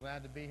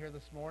Glad to be here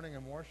this morning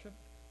and worship.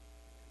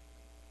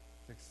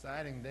 It's an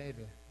exciting day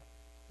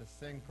to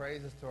sing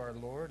praises to our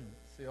Lord and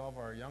see all of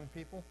our young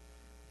people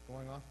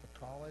going off to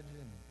college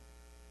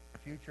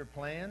and future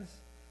plans.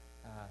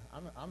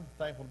 I'm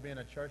thankful to be in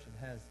a church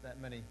that has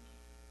that many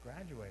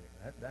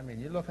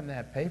graduating. You look in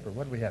that paper,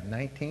 what do we have,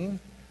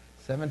 19?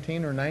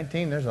 17 or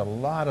 19? There's a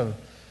lot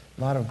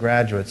of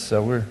graduates,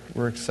 so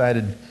we're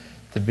excited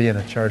to be in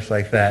a church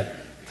like that.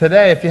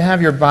 Today, if you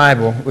have your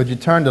Bible, would you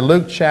turn to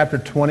Luke chapter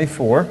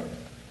 24?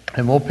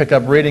 And we'll pick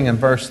up reading in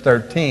verse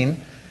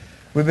 13.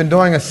 We've been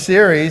doing a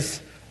series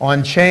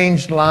on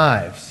changed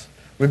lives.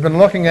 We've been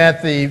looking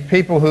at the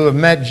people who have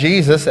met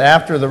Jesus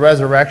after the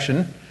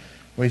resurrection.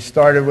 We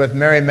started with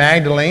Mary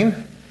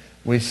Magdalene,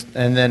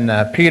 and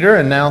then Peter,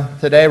 and now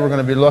today we're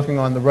going to be looking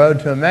on the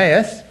road to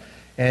Emmaus.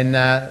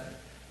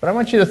 But I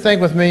want you to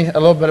think with me a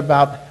little bit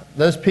about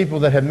those people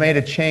that have made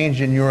a change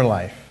in your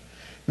life.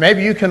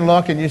 Maybe you can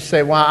look and you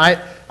say, well,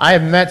 I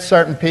have met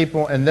certain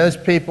people, and those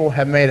people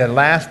have made a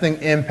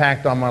lasting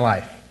impact on my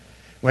life.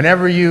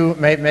 Whenever you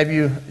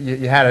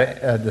had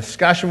a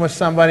discussion with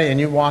somebody and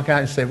you walk out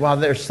and say, well,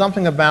 there's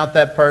something about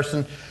that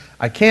person.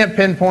 I can't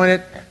pinpoint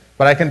it,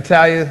 but I can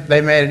tell you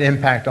they made an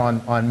impact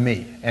on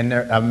me, and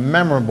they're a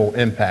memorable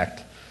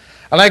impact.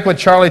 I like what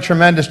Charlie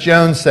Tremendous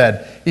Jones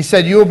said. He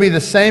said, you will be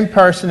the same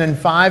person in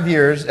 5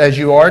 years as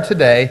you are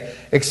today,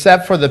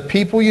 except for the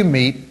people you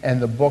meet and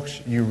the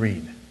books you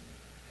read.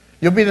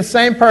 You'll be the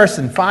same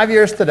person 5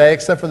 years today,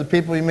 except for the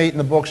people you meet and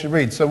the books you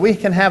read. So we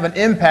can have an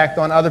impact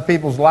on other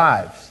people's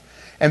lives,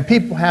 and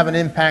people have an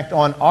impact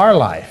on our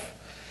life.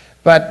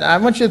 But I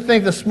want you to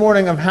think this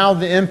morning of how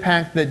the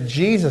impact that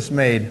Jesus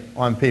made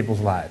on people's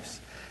lives.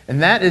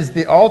 And that is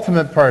the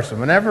ultimate person.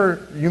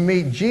 Whenever you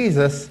meet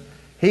Jesus,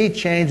 He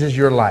changes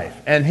your life,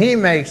 and He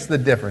makes the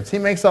difference. He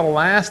makes a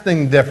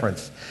lasting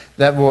difference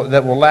that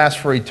will last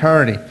for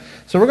eternity.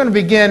 So we're going to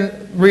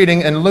begin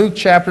reading in Luke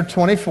chapter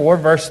 24,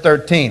 verse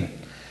 13.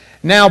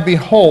 Now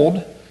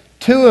behold,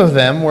 two of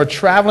them were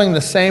traveling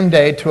the same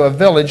day to a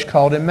village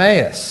called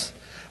Emmaus,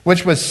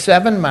 which was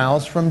 7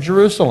 miles from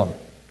Jerusalem.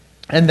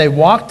 And they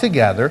walked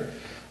together,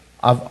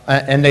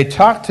 and they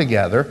talked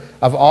together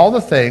of all the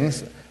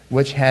things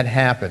which had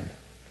happened.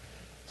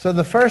 So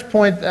the first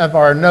point of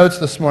our notes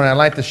this morning I'd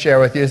like to share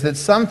with you is that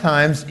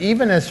sometimes,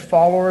 even as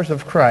followers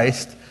of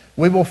Christ,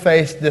 we will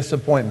face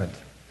disappointment.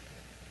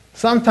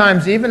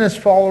 Sometimes, even as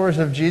followers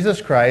of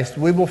Jesus Christ,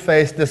 we will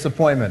face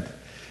disappointment.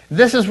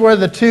 This is where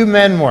the two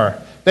men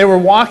were. They were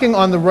walking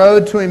on the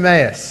road to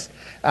Emmaus.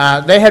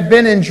 They had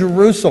been in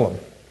Jerusalem,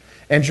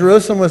 and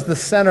Jerusalem was the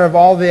center of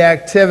all the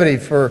activity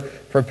for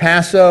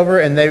Passover,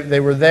 and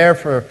they were there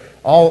for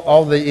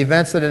all the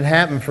events that had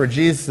happened for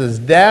Jesus'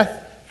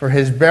 death, for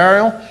His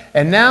burial.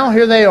 And now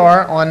here they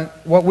are on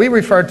what we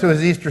refer to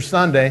as Easter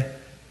Sunday,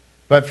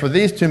 but for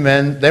these two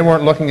men, they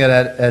weren't looking at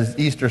it as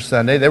Easter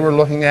Sunday. They were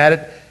looking at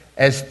it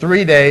as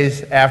 3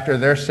 days after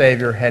their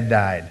Savior had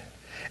died.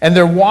 And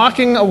they're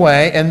walking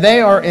away, and they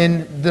are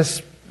in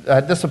this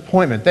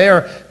disappointment.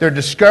 They're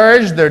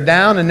discouraged, they're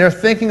down, and they're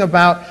thinking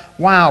about,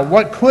 wow,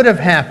 what could have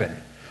happened?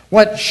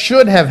 What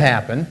should have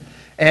happened?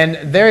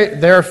 And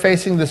they're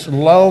facing this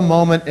low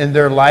moment in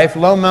their life,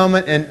 low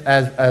moment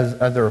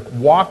as their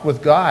walk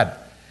with God.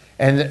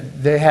 And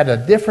they had a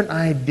different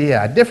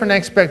idea, a different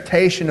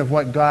expectation of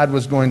what God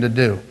was going to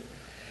do.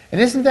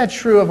 And isn't that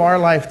true of our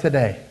life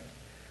today?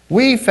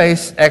 We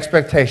face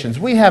expectations.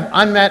 We have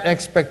unmet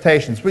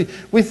expectations. We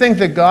think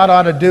that God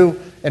ought to do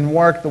and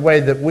work the way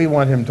that we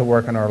want Him to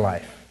work in our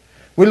life.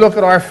 We look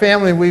at our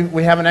family,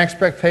 we have an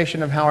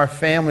expectation of how our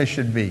family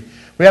should be.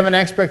 We have an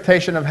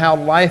expectation of how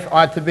life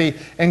ought to be.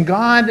 And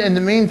God, in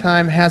the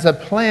meantime, has a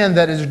plan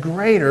that is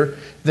greater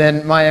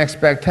than my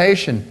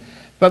expectation.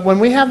 But when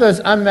we have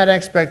those unmet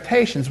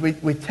expectations,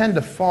 we tend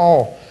to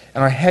fall,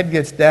 and our head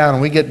gets down,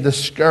 and we get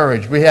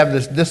discouraged. We have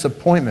this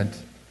disappointment.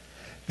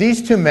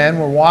 These two men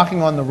were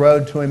walking on the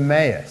road to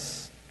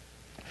Emmaus.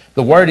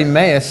 The word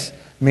Emmaus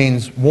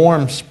means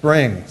warm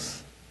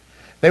springs.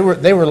 They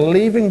were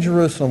leaving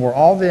Jerusalem where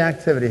all the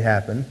activity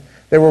happened.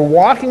 They were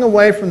walking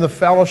away from the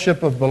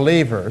fellowship of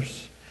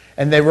believers,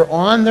 and they were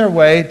on their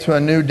way to a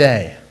new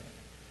day.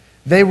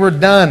 They were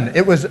done.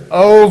 It was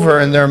over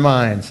in their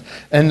minds.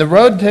 And the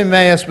road to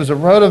Emmaus was a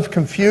road of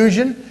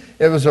confusion.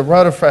 It was a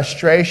road of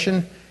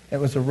frustration. It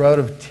was a road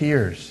of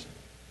tears.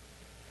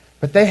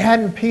 But they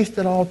hadn't pieced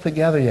it all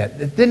together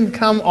yet. It didn't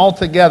come all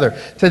together.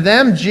 To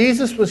them,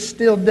 Jesus was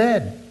still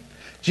dead.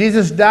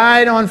 Jesus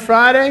died on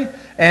Friday,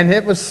 and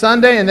it was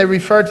Sunday, and they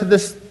referred to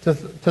this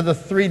to the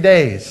 3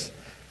 days.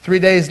 3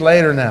 days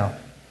later now.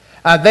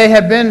 They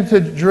had been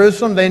to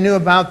Jerusalem. They knew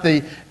about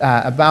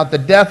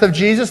the death of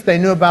Jesus. They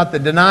knew about the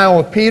denial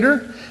of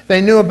Peter. They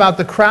knew about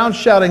the crowd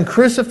shouting,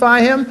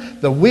 "Crucify Him!"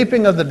 The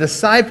weeping of the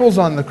disciples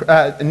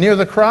near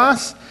the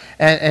cross,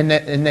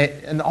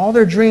 and all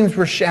their dreams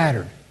were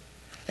shattered.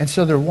 And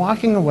so they're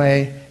walking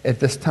away at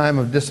this time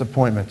of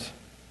disappointment.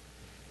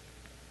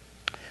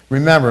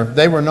 Remember,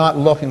 they were not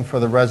looking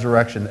for the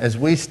resurrection. As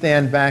we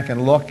stand back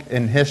and look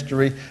in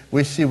history,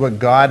 we see what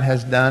God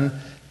has done.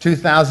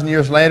 2,000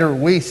 years later,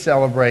 we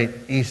celebrate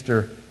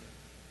Easter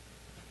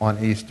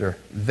on Easter.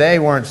 They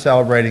weren't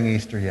celebrating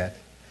Easter yet.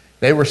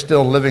 They were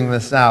still living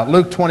this out.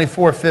 Luke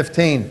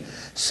 24:15.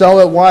 So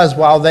it was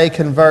while they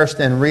conversed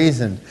and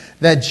reasoned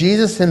that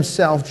Jesus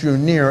himself drew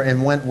near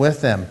and went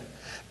with them.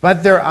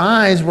 But their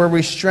eyes were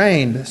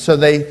restrained so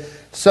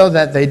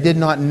that they did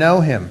not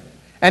know him.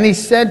 And he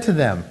said to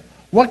them,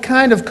 "What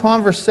kind of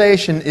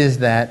conversation is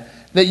that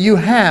you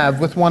have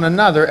with one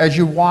another as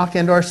you walk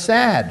and are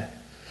sad?"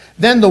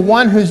 Then the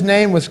one whose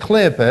name was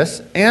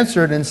Cleopas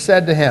answered and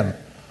said to him,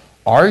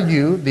 "Are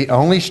you the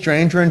only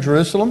stranger in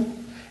Jerusalem?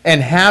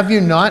 And have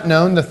you not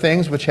known the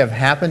things which have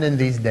happened in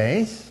these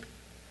days?"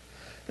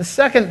 The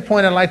second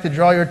point I'd like to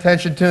draw your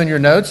attention to in your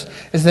notes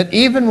is that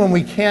even when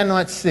we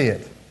cannot see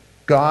it,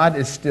 God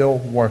is still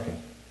working.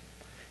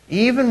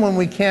 Even when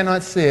we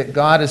cannot see it,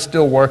 God is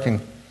still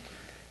working.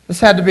 This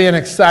had to be an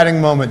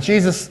exciting moment.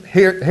 Jesus,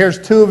 here's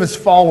two of his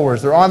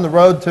followers. They're on the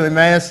road to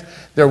Emmaus.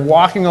 They're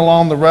walking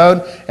along the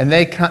road, and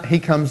he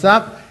comes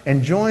up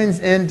and joins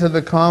into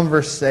the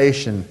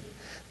conversation.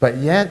 But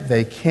yet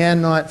they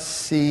cannot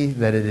see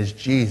that it is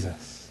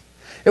Jesus.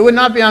 It would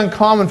not be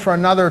uncommon for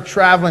another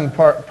traveling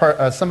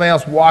somebody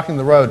else walking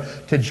the road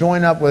to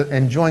join up with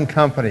and join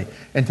company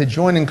and to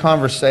join in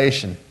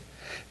conversation.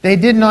 They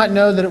did not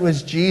know that it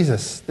was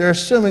Jesus. They're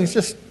assuming it's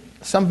just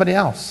somebody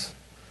else.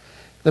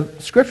 The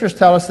scriptures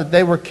tell us that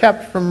they were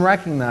kept from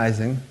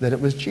recognizing that it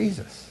was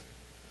Jesus.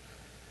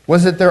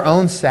 Was it their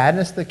own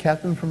sadness that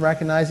kept them from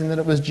recognizing that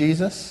it was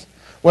Jesus?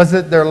 Was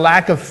it their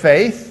lack of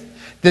faith?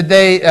 Did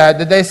they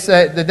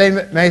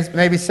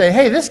maybe say,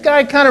 "Hey, this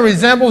guy kind of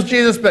resembles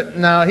Jesus, but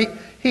no,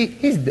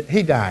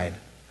 he died"?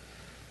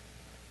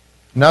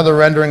 Another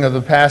rendering of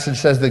the passage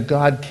says that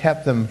God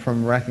kept them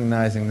from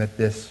recognizing that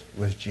this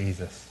was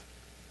Jesus.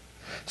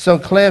 So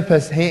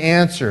Cleopas, he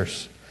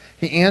answers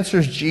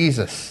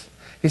Jesus.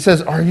 He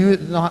says, Are you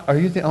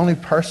the only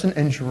person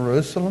in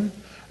Jerusalem?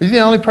 Are you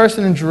the only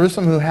person in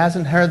Jerusalem who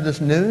hasn't heard this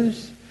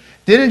news?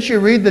 Didn't you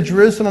read the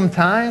Jerusalem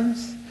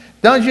Times?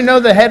 Don't you know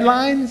the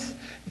headlines?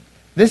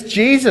 This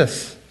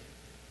Jesus,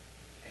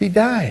 he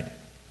died.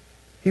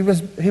 He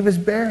was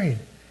buried.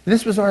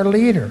 This was our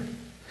leader.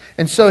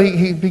 And so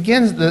he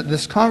begins,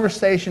 this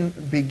conversation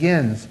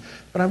begins.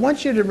 But I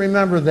want you to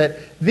remember that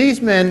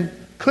these men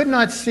could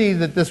not see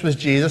that this was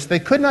Jesus. They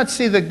could not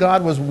see that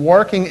God was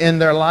working in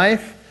their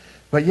life.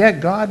 But yet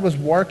God was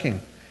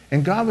working.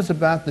 And God was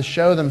about to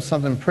show them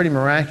something pretty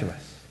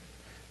miraculous.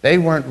 They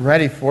weren't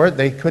ready for it.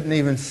 They couldn't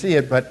even see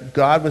it. But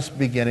God was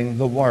beginning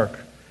the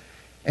work.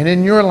 And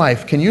in your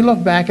life, can you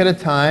look back at a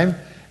time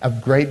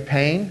of great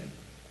pain?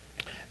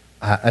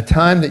 A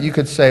time that you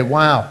could say,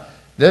 wow,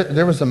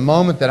 there was a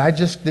moment that I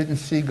just didn't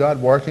see God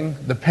working.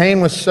 The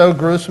pain was so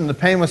gruesome. The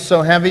pain was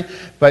so heavy.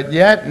 But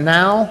yet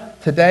now,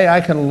 today,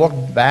 I can look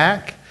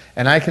back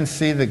and I can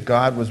see that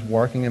God was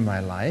working in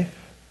my life.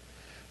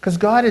 Because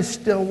God is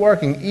still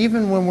working,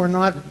 even when we're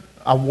not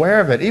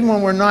aware of it, even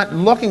when we're not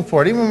looking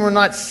for it, even when we're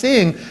not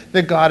seeing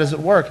that God is at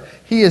work.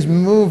 He is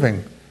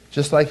moving,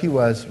 just like he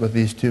was with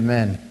these two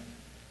men.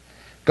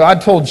 God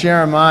told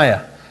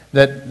Jeremiah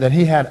that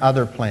he had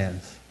other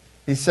plans.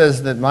 He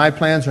says that my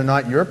plans are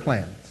not your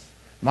plans.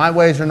 My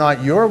ways are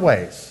not your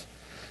ways.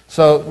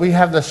 So we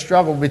have the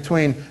struggle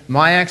between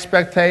my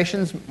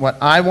expectations, what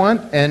I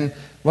want, and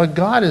what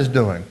God is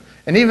doing.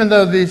 And even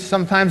though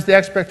sometimes the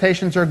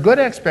expectations are good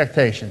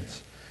expectations,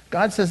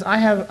 God says, I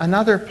have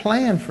another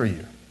plan for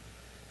you.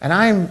 And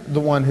I'm the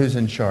one who's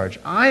in charge.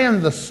 I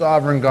am the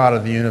sovereign God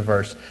of the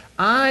universe.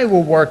 I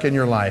will work in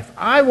your life.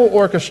 I will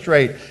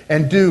orchestrate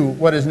and do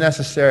what is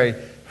necessary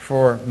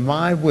for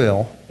my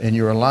will in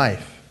your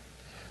life.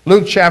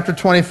 Luke chapter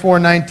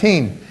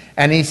 24:19.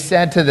 And he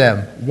said to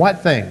them,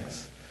 what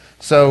things?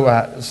 So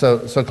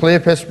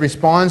Cleopas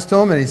responds to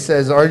him and he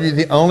says, are you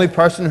the only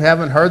person who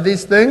haven't heard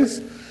these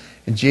things?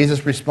 And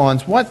Jesus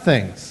responds, what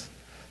things?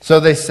 So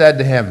they said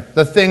to him,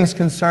 the things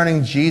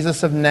concerning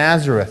Jesus of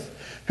Nazareth,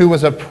 who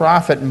was a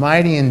prophet,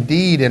 mighty in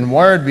deed and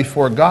word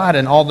before God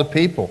and all the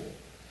people,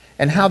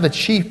 and how the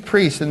chief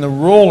priests and the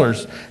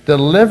rulers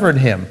delivered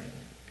him.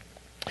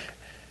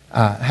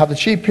 How the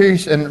chief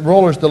priests and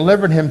rulers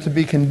delivered him to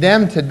be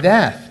condemned to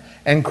death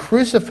and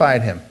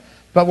crucified him,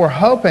 but were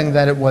hoping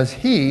that it was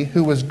he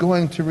who was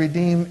going to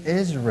redeem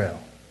Israel.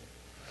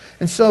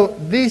 And so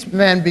these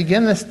men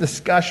begin this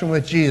discussion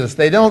with Jesus.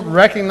 They don't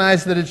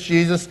recognize that it's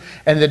Jesus,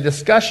 and the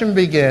discussion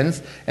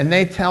begins, and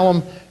they tell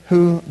him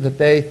who that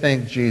they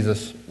think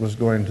Jesus was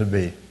going to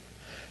be.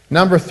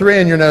 Number 3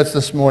 in your notes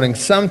this morning,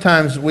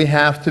 sometimes we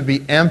have to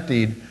be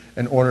emptied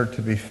in order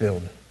to be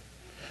filled.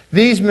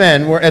 These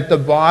men were at the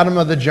bottom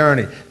of the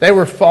journey. They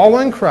were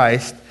following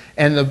Christ,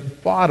 and the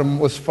bottom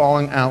was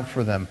falling out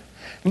for them.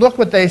 Look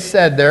what they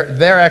said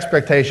their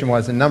expectation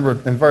was in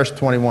verse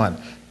 21.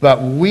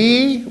 But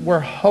we were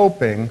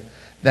hoping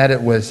that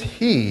it was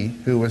he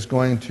who was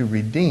going to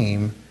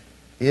redeem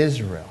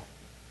Israel.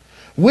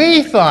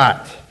 We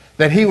thought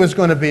that he was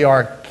going to be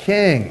our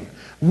king.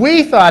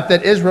 We thought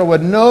that Israel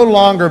would no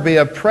longer be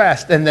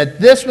oppressed and that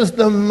this was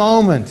the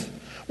moment.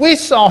 We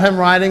saw him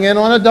riding in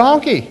on a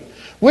donkey.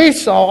 We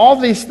saw all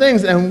these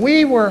things and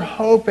we were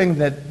hoping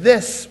that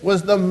this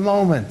was the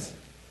moment.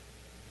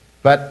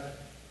 But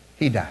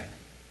he died.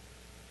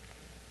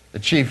 The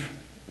chief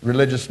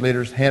religious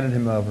leaders handed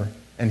him over,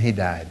 and he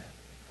died.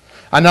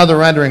 Another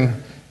rendering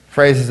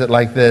phrases it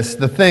like this: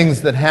 the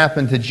things that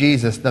happened to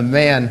Jesus, the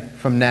man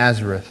from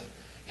Nazareth.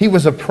 He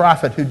was a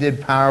prophet who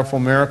did powerful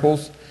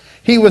miracles.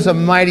 He was a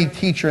mighty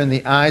teacher in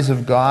the eyes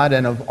of God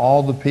and of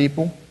all the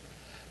people.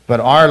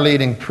 But our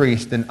leading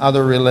priest and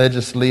other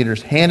religious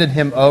leaders handed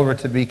him over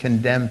to be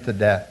condemned to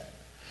death,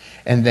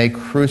 and they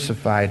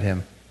crucified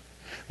him.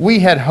 We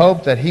had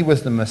hoped that he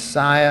was the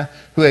Messiah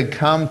who had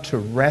come to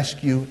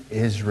rescue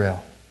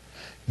Israel.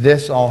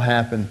 This all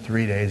happened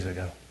 3 days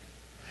ago.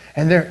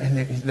 And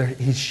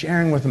he's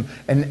sharing with them,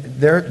 and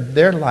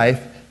their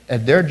life,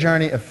 their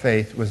journey of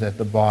faith was at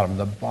the bottom.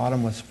 The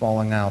bottom was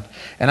falling out.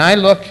 And I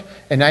look,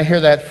 and I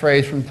hear that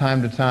phrase from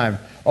time to time.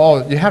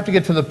 Oh, you have to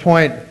get to the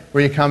point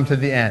where you come to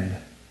the end.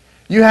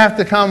 You have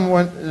to come,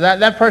 when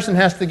that person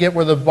has to get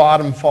where the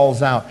bottom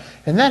falls out.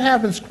 And that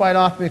happens quite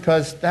often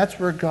because that's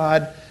where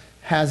God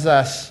has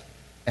us.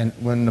 And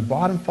when the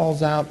bottom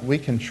falls out, we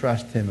can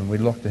trust him, and we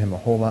look to him a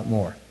whole lot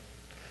more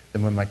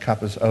than when my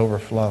cup is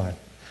overflowing.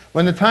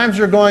 When the times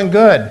are going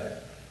good,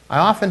 I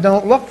often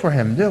don't look for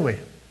him, do we?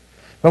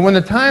 But when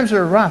the times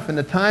are rough and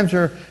the times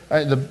are,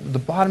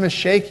 the bottom is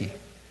shaky,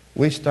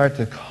 we start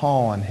to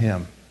call on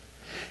him.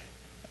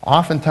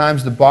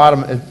 Oftentimes the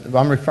bottom,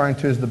 I'm referring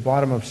to as the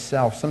bottom of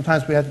self.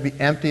 Sometimes we have to be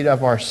emptied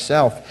of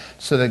ourself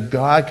so that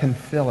God can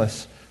fill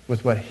us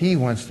with what he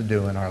wants to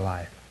do in our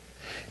life.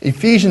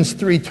 Ephesians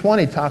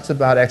 3:20 talks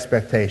about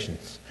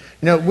expectations.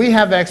 You know, we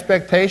have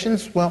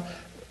expectations. Well,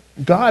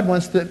 God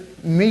wants to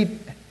meet,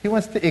 he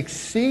wants to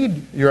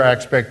exceed your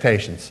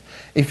expectations.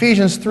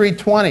 Ephesians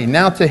 3:20,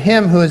 now to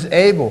him who is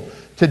able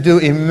to do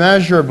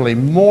immeasurably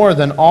more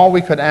than all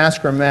we could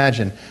ask or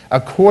imagine,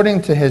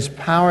 according to his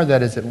power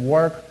that is at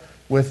work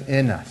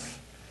within us.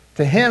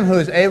 To him who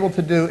is able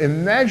to do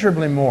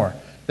immeasurably more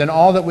than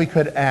all that we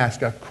could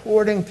ask,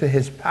 according to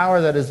his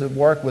power that is at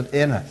work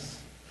within us.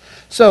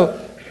 So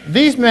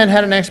these men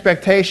had an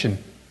expectation.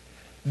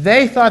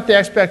 They thought the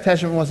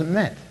expectation wasn't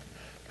met.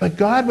 But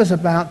God was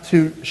about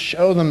to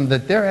show them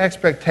that their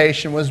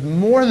expectation was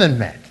more than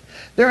met.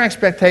 Their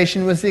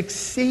expectation was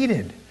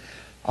exceeded.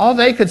 All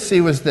they could see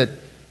was that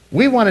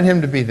we wanted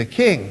him to be the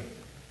king.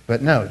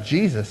 But no,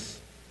 Jesus,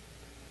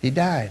 he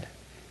died.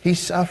 He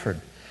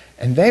suffered.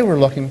 And they were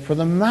looking for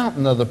the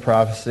mountain of the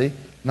prophecy,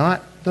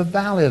 not the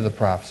valley of the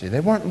prophecy. They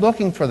weren't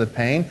looking for the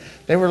pain.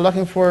 They were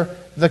looking for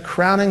the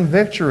crowning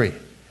victory.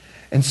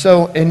 And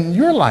so in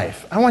your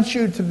life, I want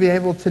you to be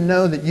able to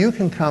know that you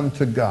can come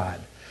to God.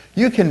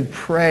 You can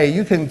pray.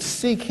 You can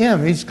seek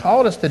him. He's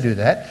called us to do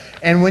that.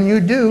 And when you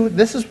do,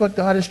 this is what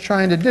God is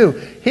trying to do.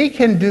 He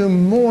can do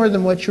more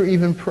than what you're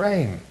even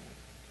praying.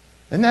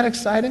 Isn't that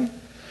exciting?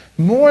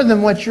 More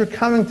than what you're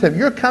coming to him.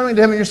 You're coming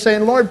to him and you're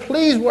saying, Lord,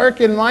 please work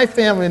in my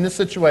family in this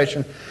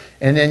situation.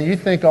 And then you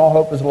think all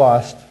hope is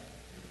lost.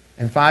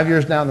 And 5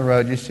 years down the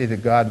road, you see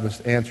that God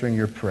was answering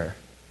your prayer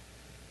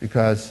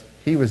because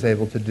he was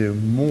able to do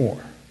more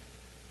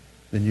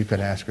than you could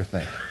ask or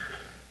think.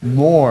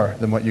 More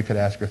than what you could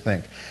ask or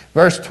think.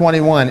 Verse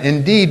 21,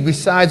 indeed,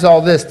 besides all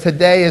this,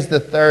 today is the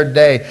third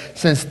day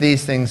since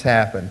these things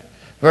happened.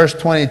 Verse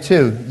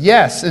 22,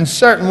 yes, and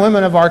certain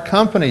women of our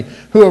company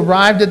who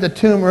arrived at the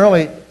tomb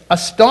early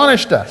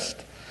astonished us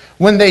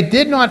when they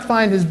did not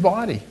find his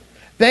body.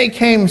 They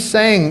came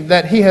saying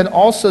that they had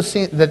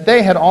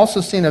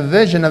also seen a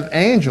vision of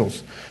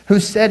angels who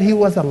said he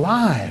was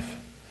alive.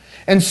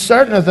 And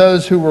certain of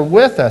those who were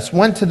with us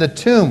went to the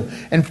tomb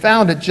and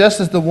found it just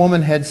as the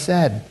woman had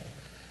said.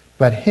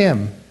 But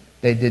him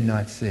they did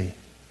not see.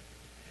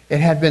 It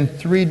had been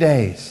 3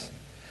 days.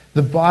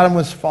 The bottom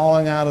was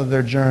falling out of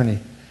their journey.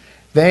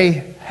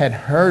 They had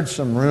heard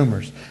some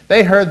rumors.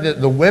 They heard that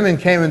the women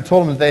came and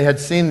told them that they had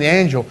seen the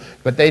angel,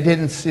 but they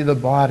didn't see the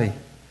body.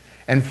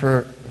 And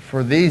for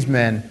these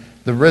men,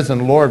 the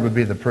risen Lord would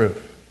be the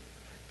proof.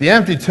 The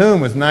empty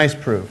tomb was nice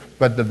proof,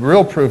 but the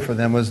real proof for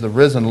them was the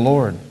risen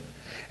Lord.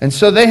 And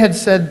so they had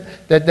said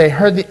that they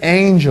heard the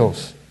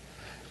angels.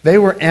 They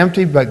were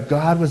empty, but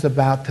God was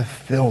about to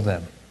fill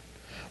them.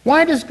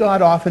 Why does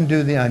God often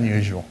do the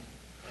unusual?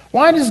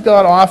 Why does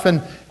God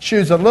often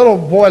choose a little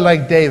boy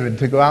like David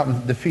to go out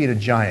and defeat a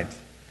giant?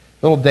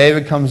 Little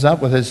David comes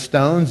up with his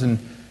stones, and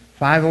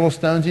 5 little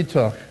stones he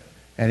took,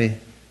 and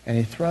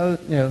he throws,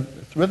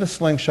 with a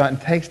slingshot and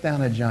takes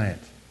down a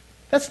giant.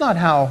 That's not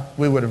how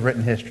we would have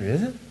written history,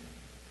 is it?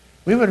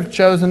 We would have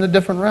chosen a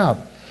different route.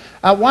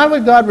 Why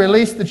would God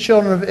release the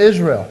children of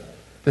Israel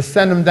to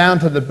send them down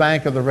to the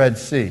bank of the Red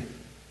Sea?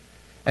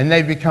 And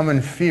they become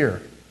in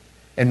fear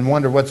and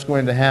wonder what's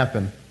going to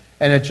happen.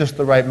 And at just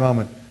the right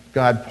moment,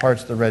 God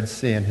parts the Red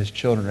Sea and his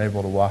children are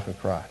able to walk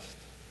across.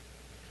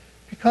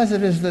 Because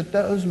it is at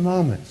those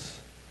moments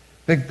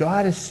that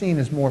God is seen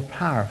as more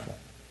powerful.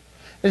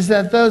 It is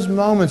at those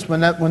moments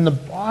when the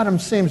bottom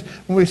seems,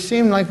 when we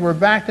seem like we're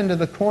backed into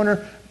the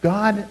corner,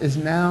 God is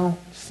now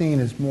seen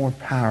as more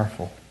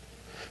powerful.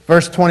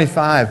 Verse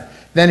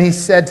 25, then he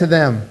said to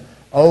them,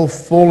 O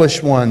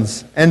foolish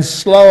ones, and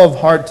slow of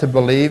heart to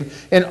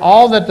believe in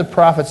all that the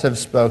prophets have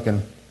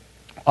spoken.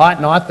 Ought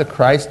not the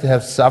Christ to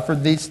have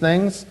suffered these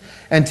things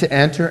and to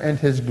enter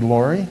into his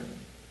glory?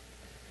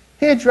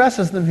 He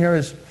addresses them here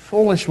as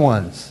foolish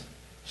ones,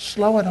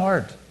 slow at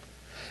heart.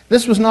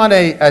 This was not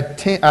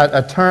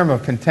a term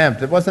of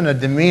contempt. It wasn't a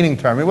demeaning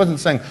term. He wasn't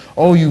saying,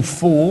 oh, you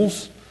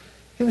fools.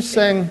 He was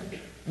saying,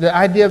 the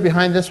idea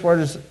behind this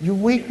word is, you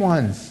weak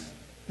ones.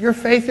 Your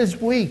faith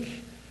is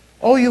weak.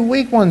 Oh, you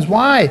weak ones,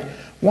 why?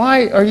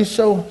 Why are you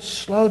so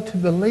slow to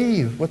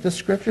believe what the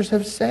Scriptures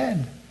have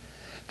said?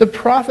 The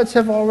prophets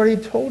have already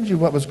told you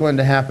what was going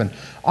to happen.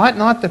 Ought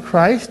not the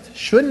Christ,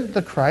 shouldn't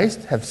the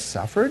Christ have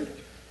suffered?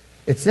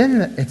 It's in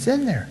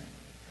there.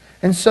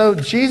 And so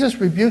Jesus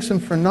rebukes them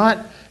for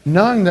not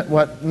knowing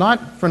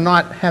not for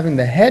not having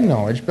the head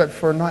knowledge, but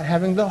for not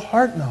having the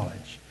heart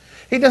knowledge.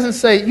 He doesn't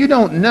say, you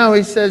don't know.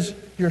 He says,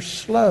 you're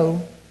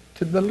slow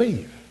to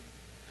believe.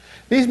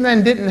 These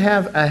men didn't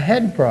have a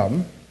head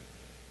problem.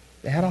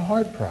 They had a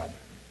heart problem.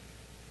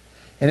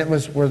 And it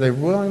was, were they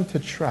willing to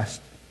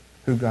trust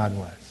who God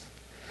was?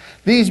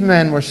 These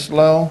men were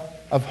slow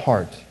of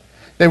heart.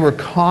 They were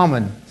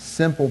common,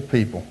 simple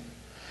people.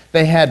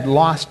 They had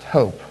lost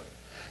hope.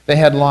 They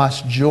had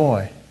lost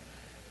joy.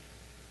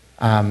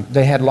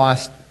 They had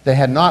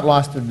not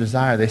lost their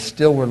desire. They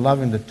still were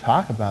loving to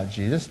talk about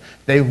Jesus.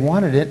 They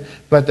wanted it,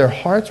 but their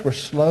hearts were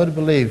slow to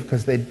believe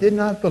because they did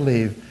not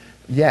believe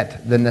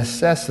yet the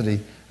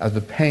necessity of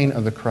the pain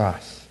of the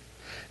cross.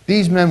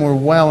 These men were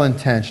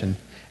well-intentioned,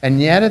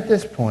 and yet at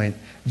this point,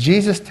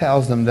 Jesus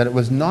tells them that it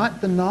was not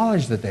the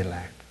knowledge that they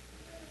lacked,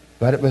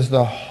 but it was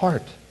the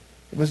heart.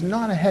 It was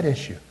not a head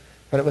issue,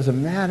 but it was a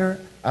matter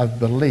of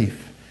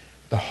belief.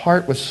 The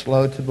heart was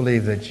slow to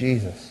believe that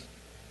Jesus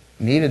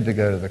needed to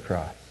go to the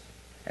cross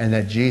and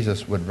that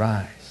Jesus would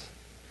rise.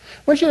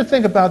 I want you to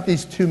think about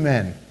these two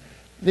men.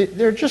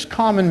 They're just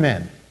common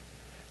men.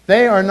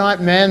 They are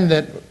not men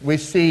that we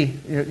see.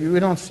 We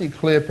don't see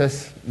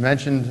Cleopas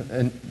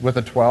mentioned with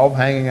the 12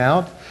 hanging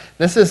out.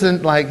 This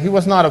isn't like, he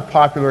was not a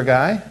popular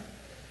guy.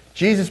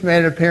 Jesus made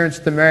an appearance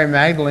to Mary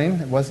Magdalene.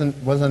 It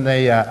wasn't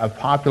a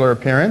popular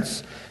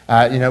appearance.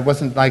 It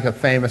wasn't like a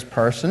famous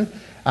person.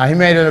 He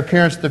made an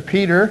appearance to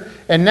Peter.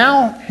 And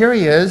now here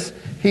he is.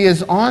 He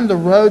is on the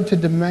road to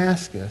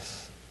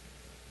Damascus,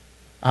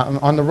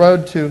 on the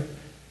road to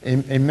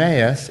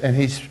Emmaus, and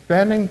he's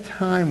spending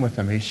time with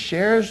them. He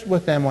shares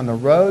with them on the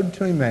road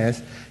to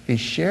Emmaus. He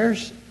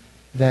shares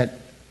that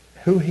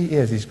who he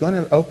is. He's going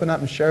to open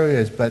up and share who he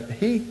is. But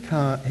he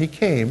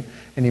came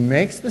and he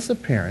makes this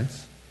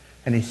appearance,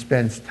 and he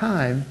spends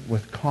time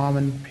with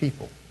common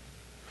people.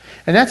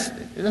 And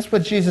that's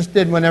what Jesus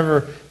did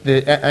whenever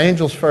the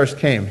angels first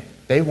came.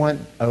 They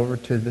went over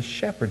to the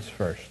shepherds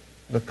first.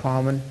 The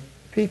common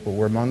people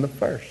were among the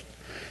first.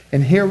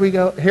 And here we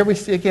go. Here we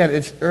see again.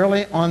 It's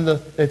early on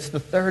it's the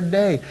third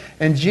day.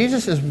 And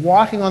Jesus is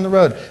walking on the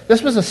road.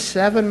 This was a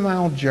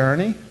 7-mile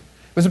journey.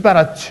 It was about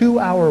a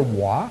 2-hour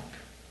walk.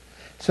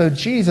 So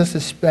Jesus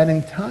is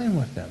spending time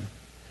with them.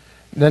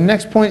 The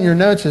next point in your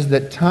notes is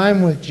that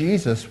time with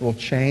Jesus will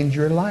change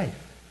your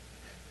life.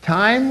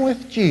 Time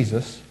with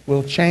Jesus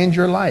will change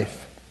your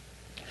life.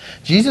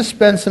 Jesus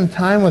spends some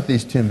time with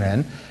these two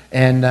men,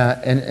 and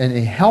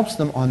he helps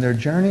them on their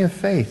journey of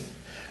faith.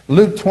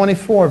 Luke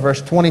 24,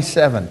 verse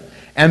 27,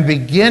 and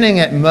beginning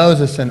at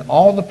Moses and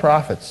all the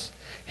prophets,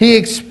 he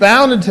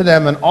expounded to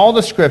them in all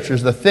the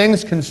scriptures the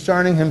things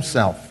concerning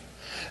himself.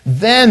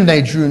 Then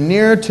they drew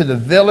near to the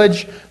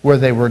village where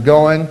they were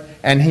going,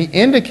 and he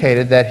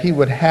indicated that he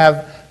would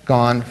have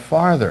gone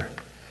farther.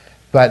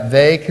 But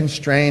they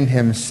constrained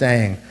him,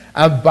 saying,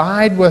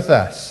 abide with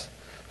us,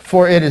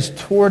 for it is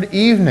toward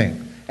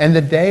evening, and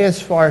the day is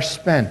far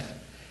spent.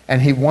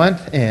 And he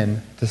went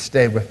in to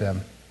stay with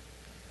them.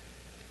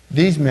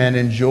 These men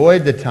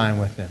enjoyed the time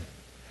with him.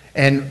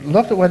 And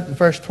look at what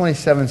verse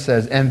 27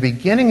 says. And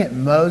beginning at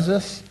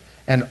Moses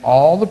and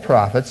all the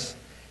prophets,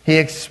 he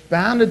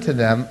expounded to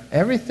them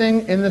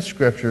everything in the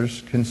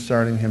scriptures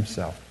concerning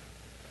himself.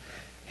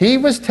 He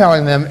was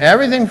telling them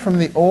everything from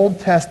the Old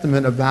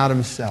Testament about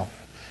himself.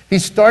 He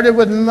started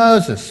with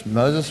Moses.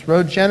 Moses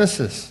wrote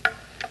Genesis.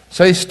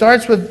 So he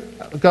starts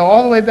go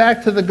all the way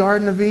back to the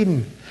Garden of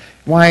Eden.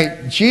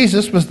 Why,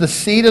 Jesus was the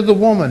seed of the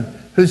woman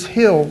whose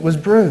heel was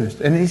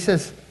bruised. And he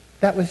says,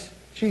 that was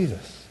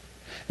Jesus.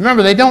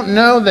 Remember, they don't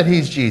know that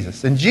he's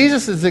Jesus. And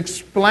Jesus is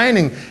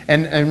explaining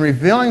and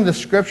revealing the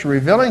Scripture,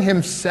 revealing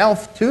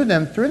himself to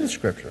them through the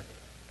Scripture.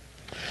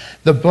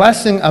 The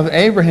blessing of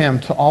Abraham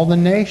to all the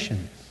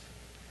nations.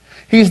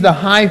 He's the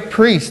high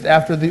priest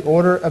after the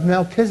order of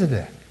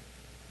Melchizedek.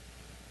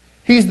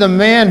 He's the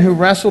man who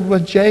wrestled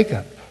with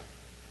Jacob.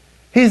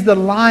 He's the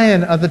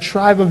Lion of the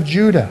tribe of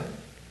Judah.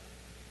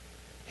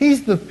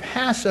 He's the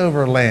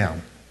Passover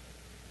lamb.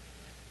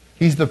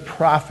 He's the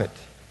prophet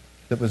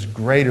that was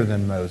greater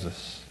than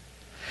Moses.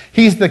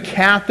 He's the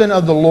captain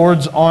of the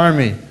Lord's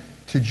army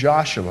to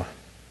Joshua.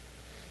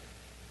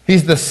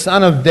 He's the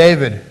son of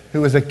David, who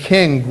was a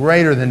king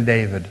greater than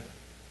David.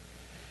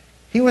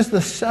 He was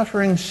the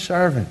suffering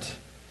servant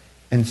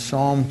in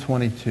Psalm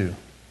 22.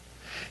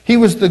 He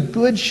was the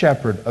good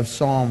shepherd of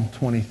Psalm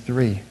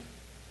 23.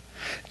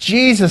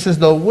 Jesus is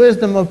the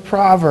wisdom of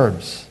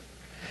Proverbs.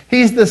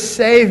 He's the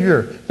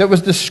Savior that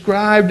was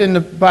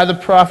described by the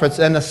prophets,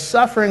 and the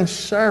suffering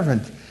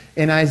servant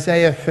in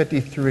Isaiah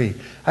 53.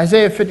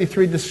 Isaiah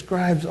 53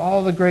 describes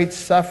all the great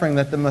suffering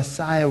that the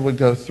Messiah would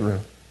go through.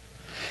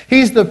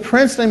 He's the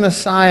princely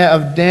Messiah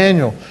of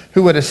Daniel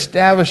who would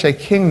establish a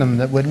kingdom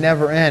that would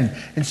never end.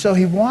 And so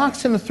he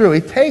walks him through.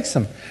 He takes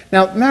him.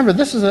 Now, remember,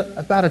 this is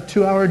about a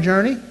 2-hour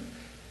journey.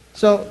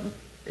 So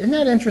isn't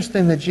that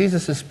interesting that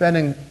Jesus is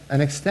spending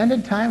an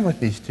extended time with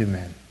these two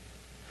men?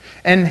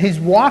 And he's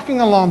walking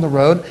along the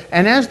road,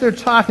 and as they're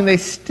talking, they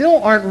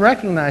still aren't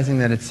recognizing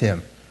that it's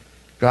him.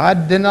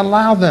 God didn't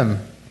allow them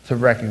to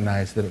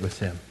recognize that it was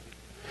him.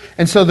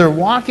 And so they're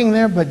walking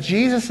there, but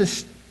Jesus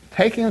is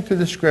taking them through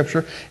the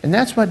Scripture, and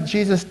that's what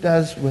Jesus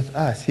does with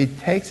us. He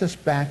takes us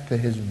back to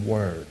His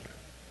Word.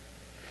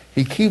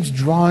 He keeps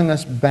drawing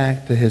us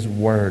back to His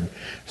Word.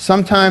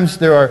 Sometimes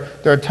there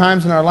are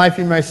times in our life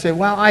you may say,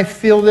 well, I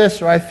feel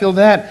this or I feel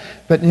that.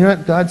 But you know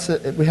what? God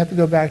said we have to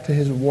go back to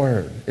His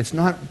Word. It's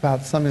not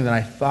about something that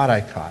I thought I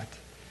caught.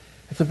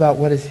 It's about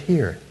what is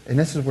here. And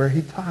this is where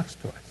He talks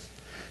to us.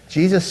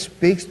 Jesus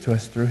speaks to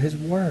us through His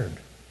Word.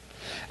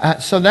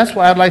 So that's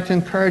why I'd like to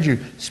encourage you.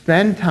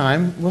 Spend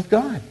time with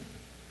God.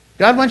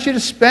 God wants you to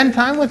spend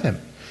time with Him.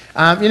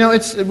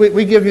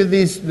 We give you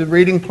the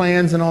reading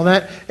plans and all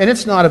that, and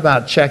it's not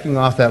about checking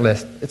off that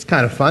list. It's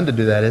kind of fun to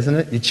do that, isn't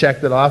it? You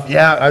checked it off.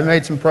 Yeah, I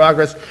made some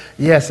progress.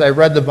 Yes, I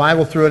read the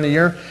Bible through in a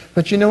year.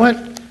 But you know what?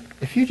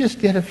 If you just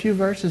get a few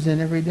verses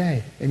in every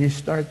day and you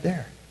start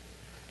there,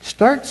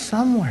 start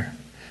somewhere.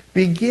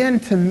 Begin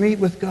to meet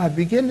with God.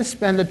 Begin to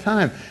spend the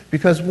time.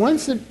 Because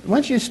once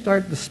you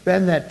start to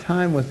spend that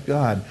time with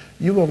God,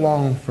 you will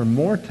long for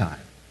more time.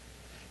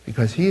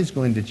 Because He is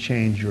going to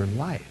change your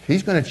life.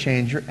 He's going to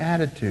change your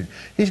attitude.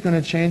 He's going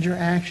to change your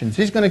actions.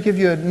 He's going to give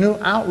you a new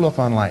outlook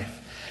on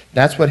life.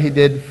 That's what He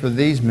did for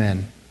these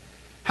men.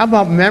 How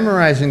about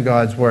memorizing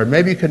God's Word?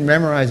 Maybe you could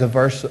memorize a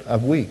verse a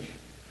week.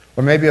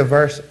 Or maybe a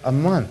verse a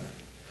month.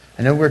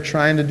 I know we're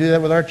trying to do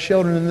that with our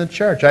children in the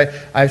church.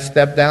 I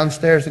stepped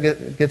downstairs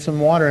to get some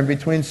water in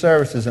between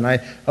services, and I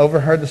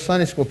overheard the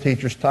Sunday school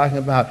teachers talking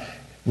about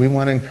we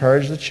want to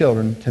encourage the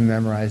children to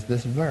memorize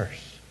this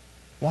verse.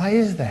 Why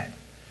is that?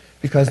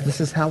 Because this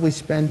is how we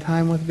spend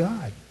time with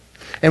God.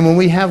 And when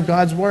we have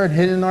God's Word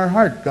hidden in our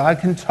heart, God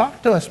can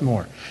talk to us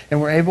more. And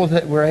we're able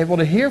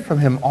to hear from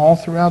Him all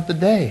throughout the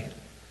day.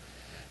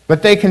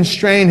 But they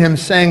constrained Him,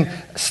 saying,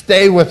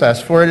 "Stay with us,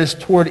 for it is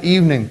toward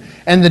evening,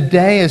 and the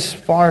day is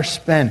far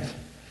spent."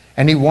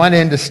 And He went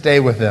in to stay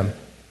with them.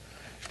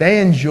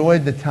 They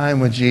enjoyed the time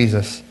with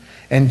Jesus.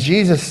 And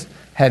Jesus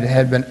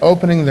had been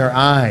opening their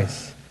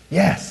eyes.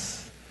 Yes.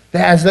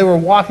 As they were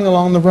walking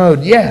along the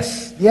road,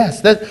 yes,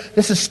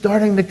 this is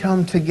starting to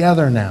come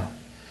together now.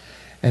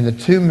 And the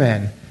two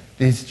men,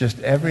 these just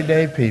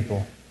everyday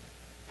people,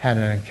 had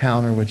an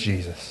encounter with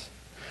Jesus.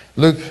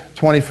 Luke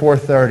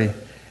 24:30.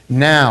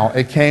 Now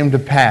it came to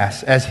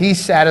pass, as He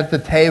sat at the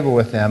table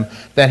with them,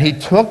 that He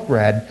took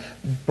bread,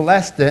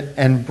 blessed it,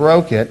 and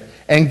broke it,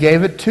 and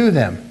gave it to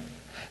them.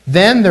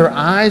 Then their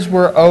eyes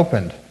were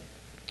opened,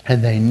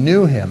 and they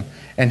knew Him,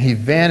 and He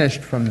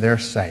vanished from their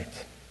sight.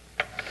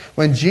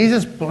 When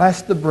Jesus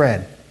blessed the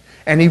bread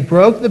and He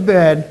broke the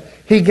bread,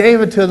 He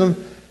gave it to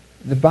them.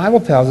 The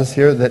Bible tells us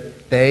here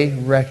that they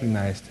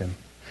recognized Him.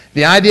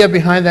 The idea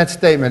behind that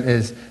statement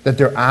is that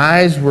their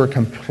eyes were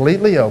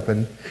completely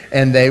open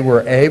and they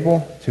were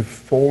able to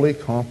fully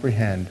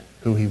comprehend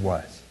who He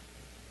was.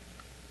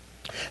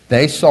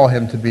 They saw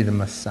Him to be the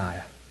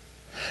Messiah.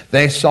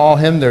 They saw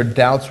Him. Their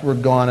doubts were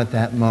gone at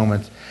that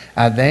moment.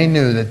 They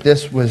knew that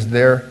this was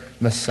their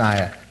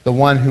Messiah, the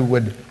one who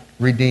would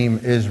redeem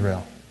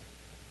Israel.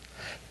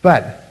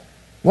 But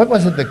what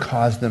was it that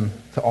caused them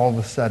to all of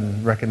a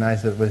sudden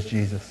recognize that it was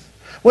Jesus?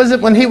 Was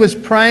it when He was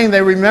praying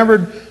they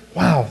remembered,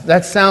 wow,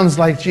 that sounds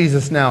like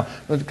Jesus now,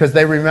 because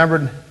they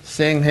remembered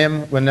seeing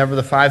Him whenever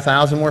the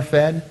 5,000 were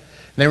fed?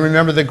 They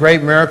remember the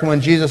great miracle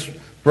when Jesus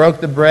broke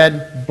the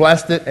bread,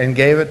 blessed it, and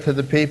gave it to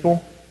the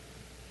people?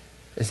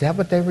 Is that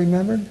what they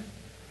remembered?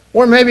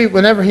 Or maybe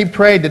whenever He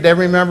prayed, did they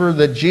remember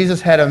that Jesus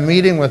had a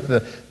meeting with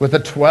the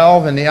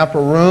 12 in the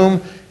upper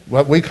room,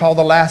 what we call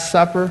the Last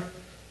Supper?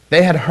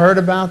 They had heard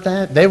about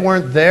that. They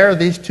weren't there.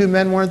 These two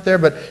men weren't there.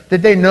 But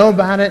did they know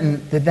about it?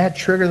 And did that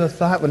trigger the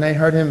thought when they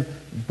heard Him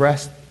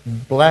bless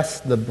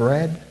the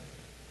bread?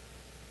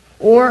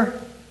 Or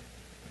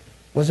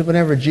was it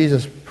whenever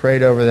Jesus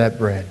prayed over that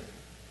bread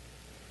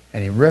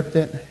and He ripped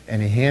it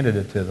and He handed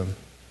it to them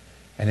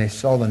and they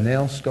saw the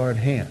nail-scarred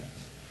hands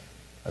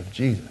of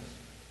Jesus?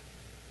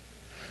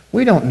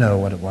 We don't know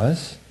what it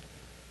was,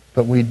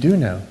 but we do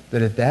know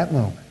that at that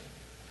moment,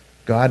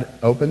 God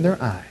opened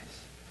their eyes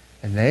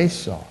and they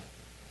saw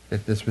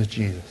that this was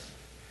Jesus.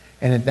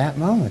 And at that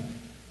moment,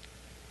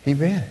 He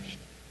vanished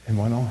and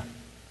went on.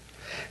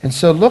 And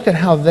so look at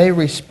how they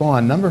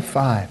respond. Number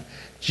 5,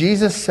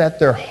 Jesus set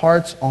their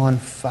hearts on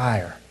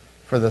fire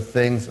for the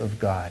things of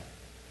God.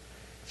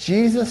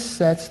 Jesus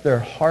sets their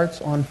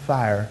hearts on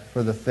fire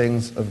for the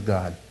things of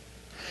God.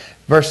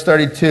 Verse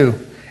 32,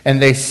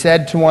 and they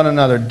said to one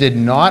another, "Did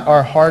not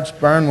our hearts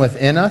burn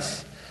within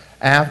us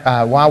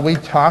while we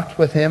talked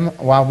with him,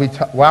 while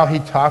he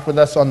talked with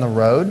us on the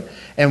road,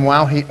 and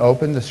while he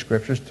opened the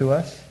scriptures to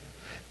us?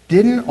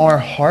 Didn't our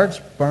hearts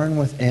burn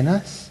within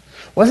us?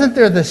 Wasn't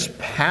there this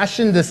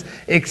passion, this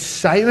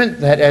excitement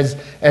that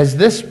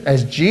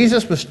as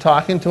Jesus was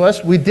talking to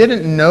us, we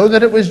didn't know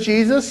that it was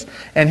Jesus,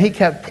 and he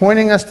kept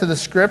pointing us to the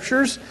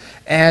scriptures?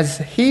 As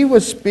he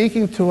was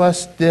speaking to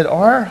us, did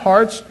our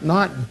hearts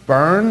not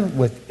burn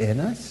within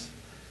us?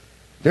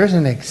 There's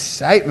an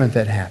excitement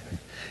that happened.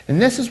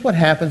 And this is what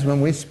happens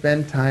when we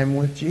spend time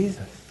with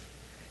Jesus.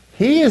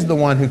 He is the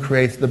one who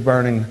creates the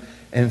burning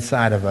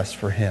inside of us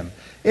for him.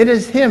 It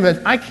is him.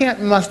 I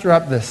can't muster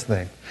up this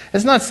thing.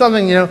 It's not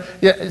something,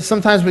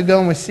 sometimes we go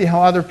and we see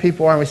how other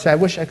people are and we say, I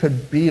wish I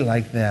could be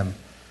like them.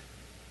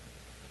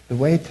 The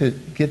way to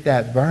get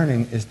that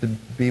burning is to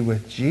be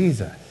with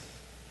Jesus.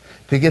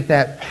 To get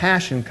that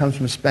passion comes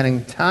from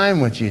spending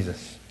time with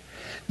Jesus.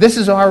 This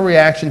is our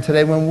reaction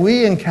today when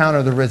we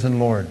encounter the risen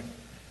Lord.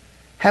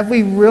 Have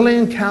we really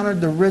encountered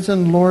the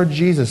risen Lord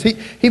Jesus?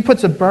 He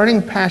puts a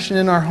burning passion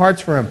in our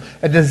hearts for him,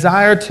 a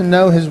desire to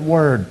know his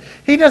word.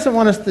 He doesn't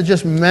want us to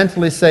just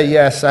mentally say,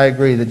 yes, I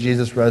agree that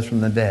Jesus rose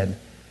from the dead.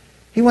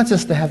 He wants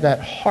us to have that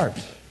heart.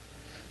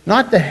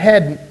 Not the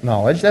head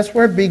knowledge, that's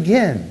where it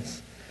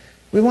begins.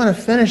 We want to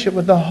finish it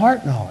with the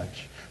heart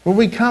knowledge, where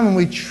we come and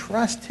we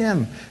trust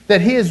him,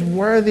 that he is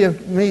worthy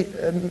of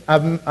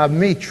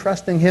me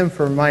trusting him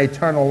for my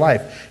eternal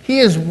life. He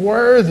is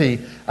worthy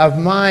of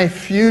my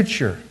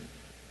future.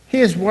 He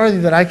is worthy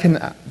that I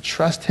can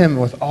trust him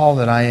with all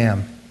that I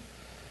am.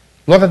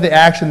 Look at the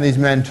action these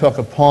men took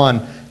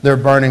upon their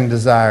burning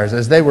desires.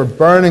 As they were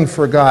burning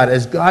for God,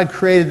 as God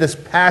created this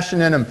passion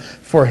in them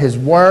for his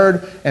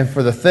word and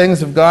for the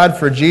things of God,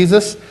 for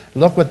Jesus,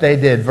 look what they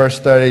did, verse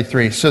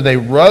 33. So they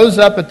rose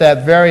up at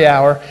that very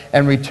hour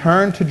and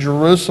returned to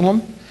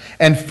Jerusalem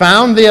and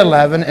found the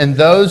 11 and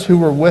those who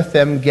were with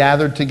them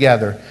gathered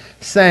together,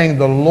 saying,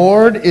 the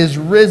Lord is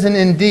risen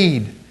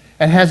indeed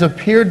and has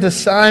appeared to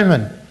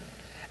Simon.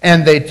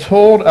 And they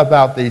told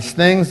about these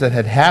things that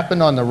had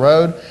happened on the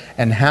road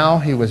and how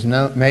he was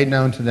made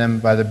known to them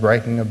by the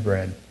breaking of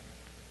bread.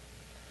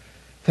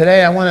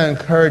 Today I want to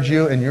encourage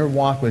you in your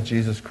walk with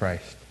Jesus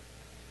Christ.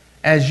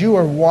 As you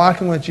are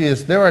walking with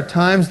Jesus, there are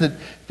times that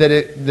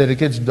it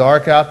gets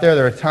dark out there.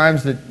 There are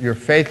times that your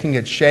faith can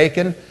get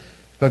shaken.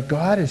 But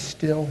God is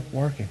still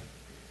working.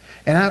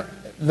 And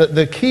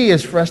the key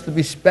is for us to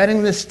be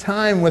spending this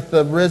time with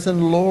the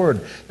risen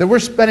Lord. That we're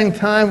spending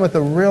time with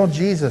the real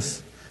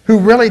Jesus, who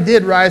really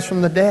did rise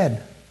from the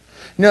dead.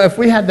 If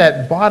we had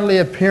that bodily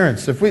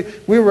appearance, if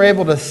we were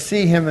able to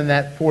see him in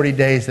that 40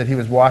 days that he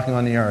was walking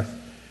on the earth,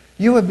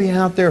 you would be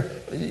out there,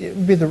 it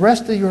would be the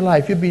rest of your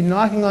life. You'd be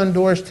knocking on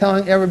doors,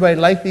 telling everybody,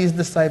 like these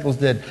disciples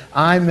did,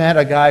 I met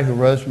a guy who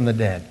rose from the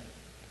dead.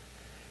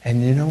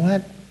 And you know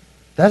what?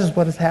 That is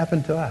what has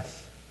happened to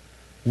us.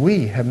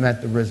 We have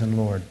met the risen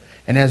Lord.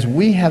 And as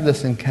we have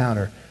this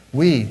encounter,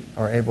 we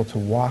are able to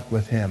walk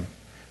with him.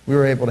 We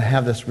are able to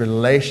have this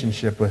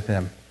relationship with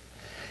him.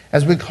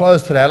 As we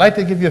close today, I'd like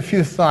to give you a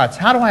few thoughts.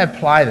 How do I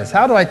apply this?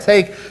 How do I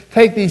take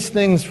these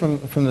things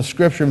from the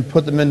Scripture and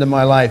put them into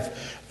my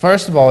life?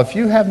 First of all, if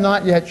you have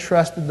not yet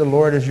trusted the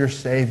Lord as your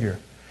Savior,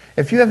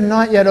 if you have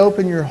not yet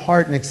opened your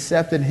heart and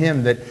accepted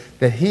him,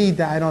 that he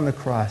died on the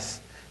cross,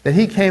 that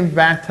he came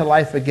back to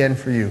life again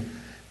for you,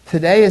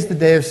 today is the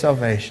day of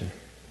salvation.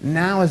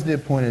 Now is the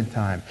appointed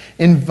time.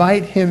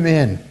 Invite him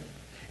in.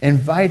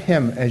 Invite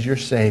him as your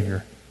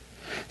Savior.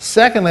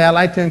 Secondly, I'd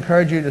like to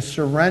encourage you to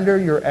surrender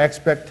your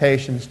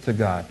expectations to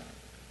God.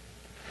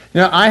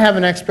 I have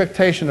an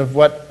expectation of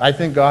what I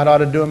think God ought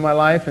to do in my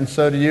life, and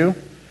so do you.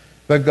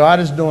 But God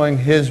is doing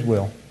his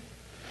will.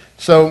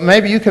 So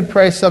maybe you could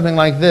pray something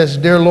like this.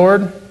 Dear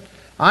Lord,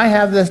 I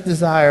have this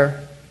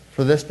desire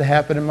for this to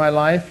happen in my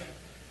life.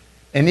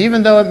 And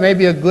even though it may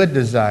be a good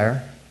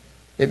desire,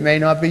 it may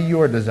not be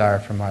your desire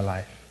for my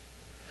life.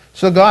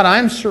 So God,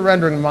 I'm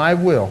surrendering my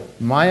will,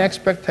 my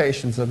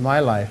expectations of my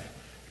life,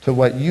 to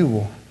what you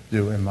will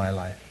do in my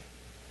life.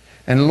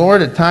 And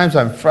Lord, at times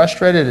I'm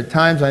frustrated. At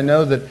times I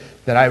know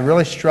that I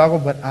really struggle,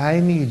 but I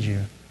need you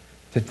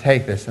to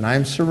take this. And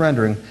I'm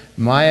surrendering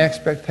my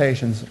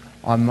expectations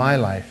on my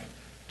life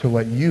to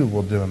what you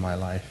will do in my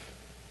life.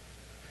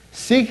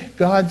 Seek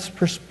God's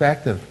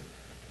perspective.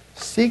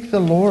 Seek the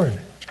Lord.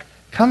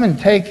 Come and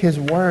take his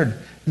word.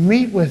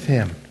 Meet with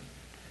him.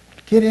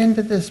 Get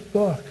into this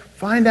book.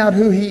 Find out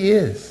who he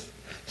is.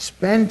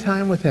 Spend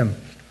time with him.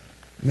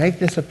 Make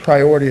this a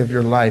priority of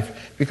your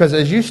life, because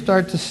as you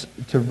start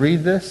to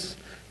read this,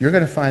 you're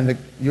going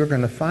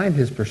to find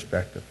his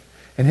perspective.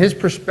 And his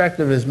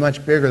perspective is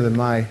much bigger than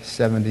my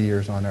 70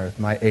 years on earth,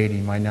 my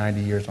 80, my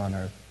 90 years on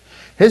earth.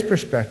 His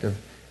perspective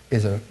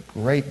is a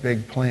great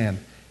big plan,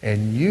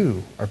 and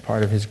you are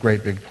part of his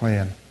great big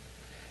plan.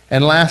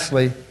 And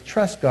lastly,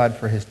 trust God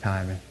for his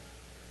timing.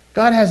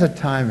 God has a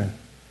timing.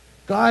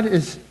 God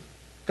is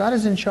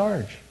in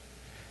charge.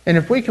 And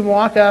if we can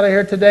walk out of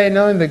here today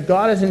knowing that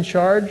God is in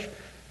charge,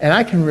 and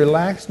I can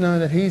relax knowing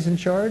that he's in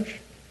charge,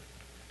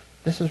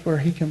 this is where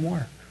he can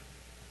work.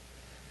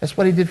 That's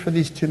what he did for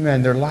these two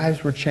men. Their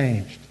lives were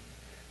changed.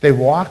 They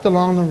walked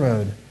along the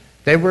road.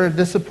 They were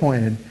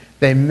disappointed.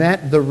 They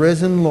met the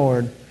risen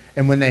Lord.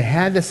 And when they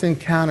had this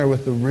encounter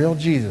with the real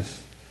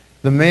Jesus,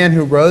 the man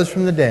who rose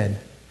from the dead,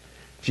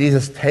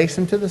 Jesus takes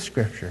them to the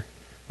Scripture,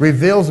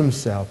 reveals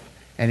himself,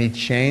 and he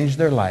changed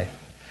their life.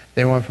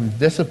 They went from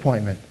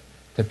disappointment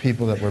to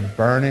people that were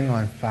burning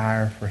on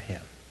fire for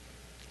him.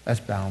 Let's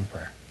bow in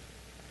prayer.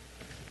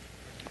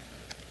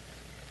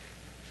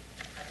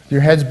 With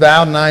your heads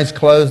bowed and eyes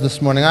closed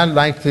this morning, I'd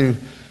like to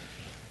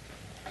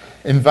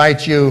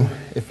invite you,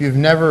 if you've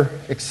never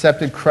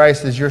accepted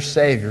Christ as your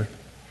Savior,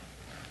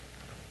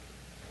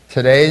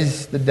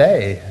 today's the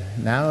day.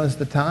 Now is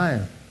the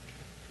time.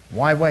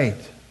 Why wait?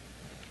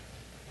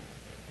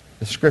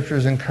 The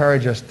Scriptures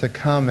encourage us to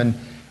come and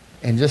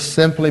just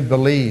simply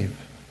believe.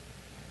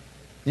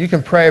 You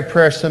can pray a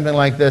prayer something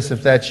like this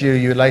if that's you.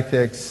 You'd like to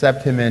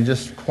accept him in.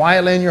 Just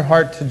quietly in your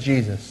heart to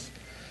Jesus.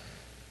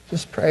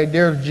 Just pray,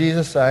 dear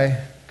Jesus,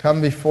 I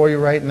come before you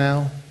right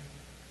now.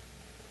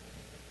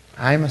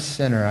 I'm a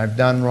sinner. I've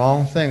done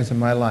wrong things in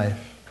my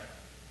life.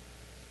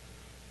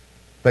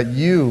 But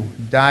you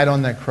died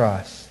on that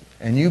cross,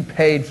 and you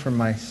paid for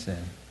my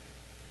sin.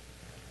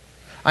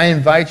 I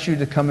invite you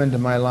to come into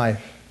my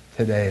life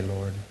today,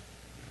 Lord.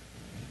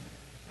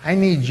 I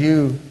need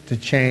you to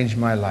change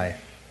my life.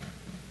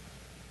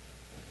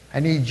 I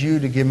need you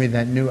to give me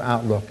that new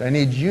outlook. I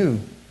need you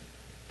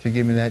to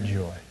give me that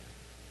joy.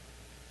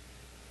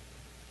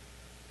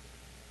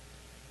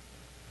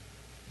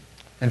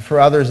 And for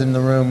others in the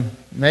room,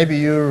 maybe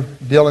you're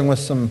dealing with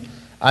some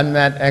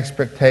unmet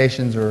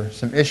expectations or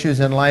some issues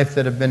in life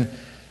that have been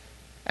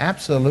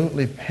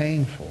absolutely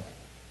painful.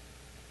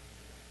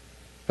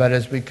 But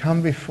as we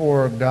come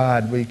before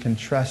God, we can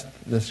trust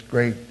this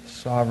great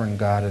sovereign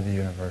God of the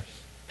universe.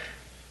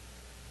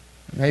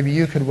 Maybe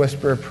you could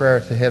whisper a prayer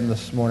to him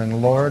this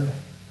morning. Lord,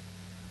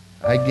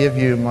 I give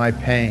you my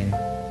pain.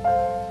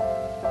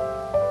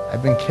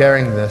 I've been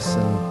carrying this,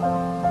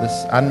 and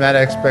this unmet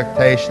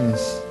expectations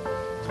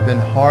has been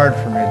hard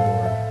for me,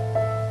 Lord.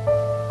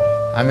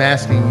 I'm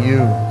asking you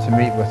to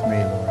meet with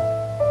me, Lord.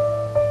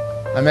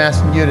 I'm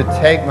asking you to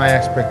take my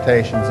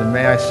expectations, and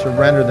may I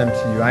surrender them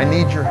to you. I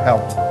need your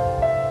help.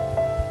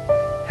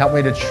 Help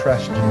me to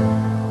trust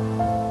you.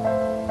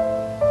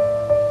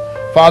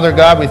 Father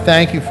God, we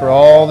thank you for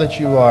all that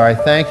you are. I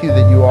thank you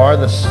that you are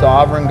the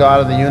sovereign God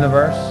of the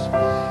universe.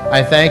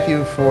 I thank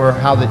you for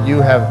how that you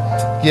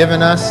have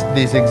given us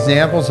these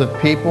examples of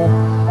people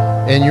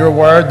in your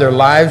word. Their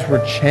lives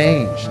were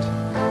changed.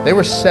 They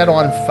were set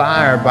on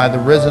fire by the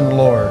risen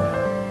Lord.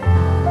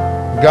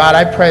 God,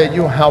 I pray that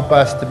you'll help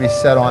us to be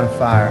set on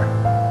fire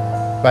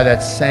by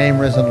that same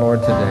risen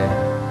Lord today.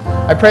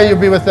 I pray you'll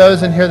be with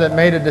those in here that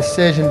made a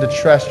decision to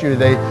trust you.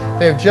 They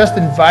have just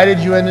invited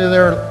you into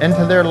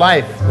their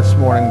life this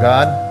morning,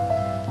 God.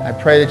 I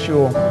pray that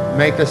you'll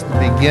make this the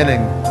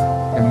beginning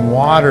and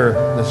water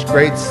this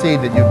great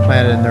seed that you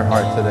planted in their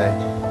heart today.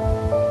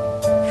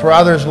 For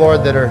others,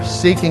 Lord, that are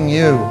seeking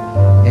you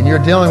and you're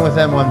dealing with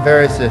them on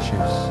various issues,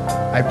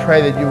 I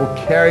pray that you will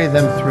carry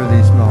them through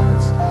these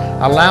moments.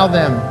 Allow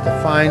them to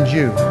find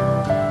you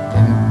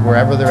in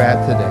wherever they're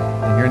at today.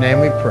 In your name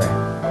we pray.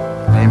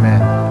 Amen.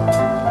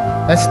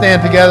 Let's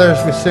stand together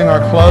as we sing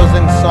our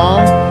closing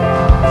song.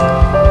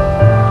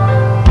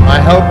 My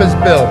hope is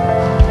built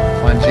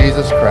on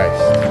Jesus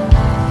Christ.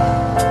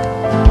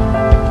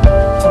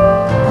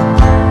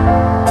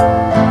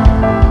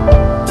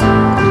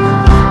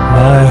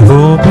 My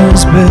hope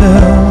is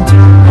built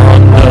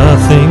on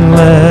nothing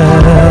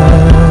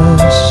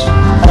less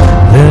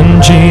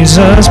than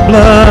Jesus'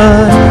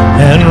 blood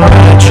and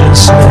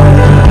righteousness.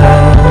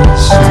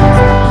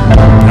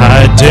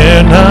 I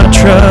dare not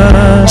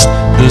trust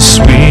the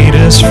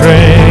sweetest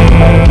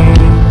frame,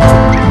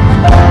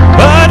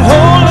 but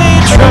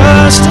wholly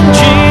trust in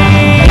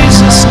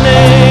Jesus'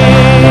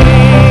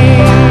 name.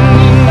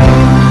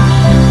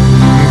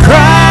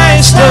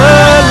 Christ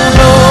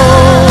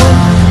alone,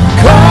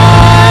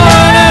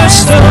 cornerstone,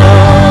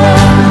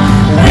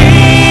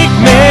 weak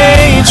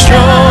made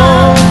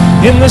strong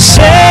in the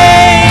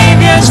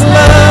Savior's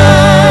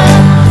love.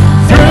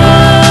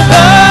 Through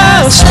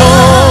the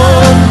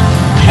storm,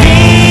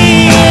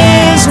 He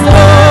is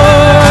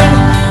Lord,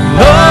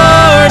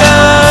 Lord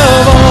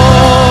of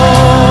all.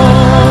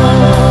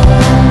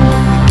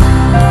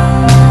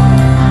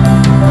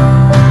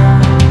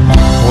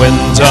 When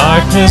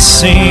darkness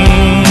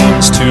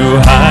seems to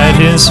hide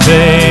His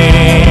face,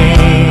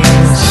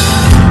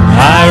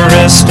 I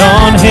rest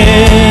on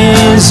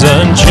His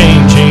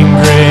unchanging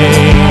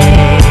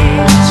grace.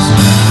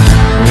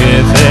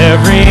 With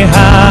every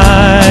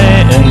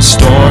high and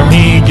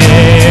stormy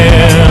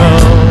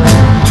gale,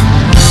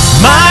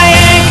 my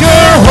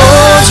anchor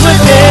holds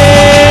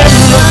within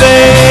the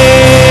veil,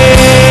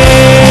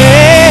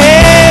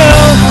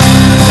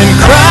 and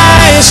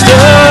Christ